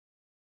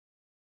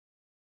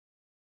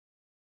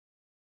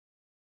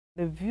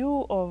The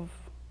view of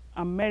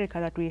America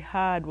that we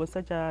had was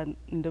such an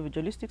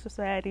individualistic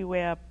society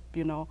where,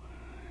 you know,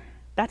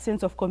 that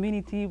sense of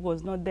community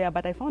was not there.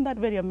 But I found that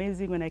very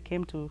amazing when I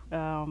came to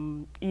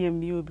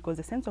EMU, because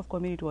the sense of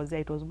community was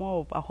there. It was more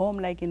of a home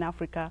like in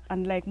Africa.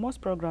 And like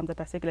most programs that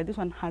are secular, this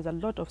one has a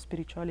lot of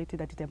spirituality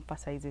that it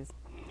emphasizes.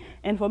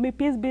 And for me,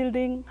 peace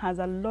building has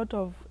a lot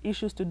of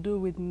issues to do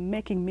with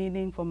making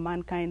meaning for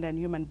mankind and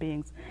human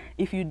beings.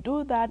 If you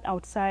do that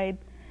outside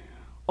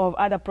of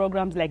other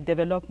programs like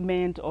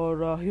development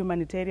or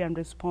humanitarian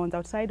response,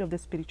 outside of the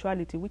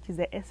spirituality, which is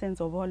the essence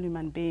of all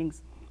human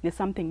beings, there's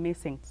something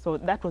missing. So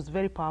that was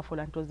very powerful,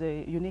 and it was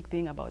a unique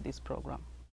thing about this program.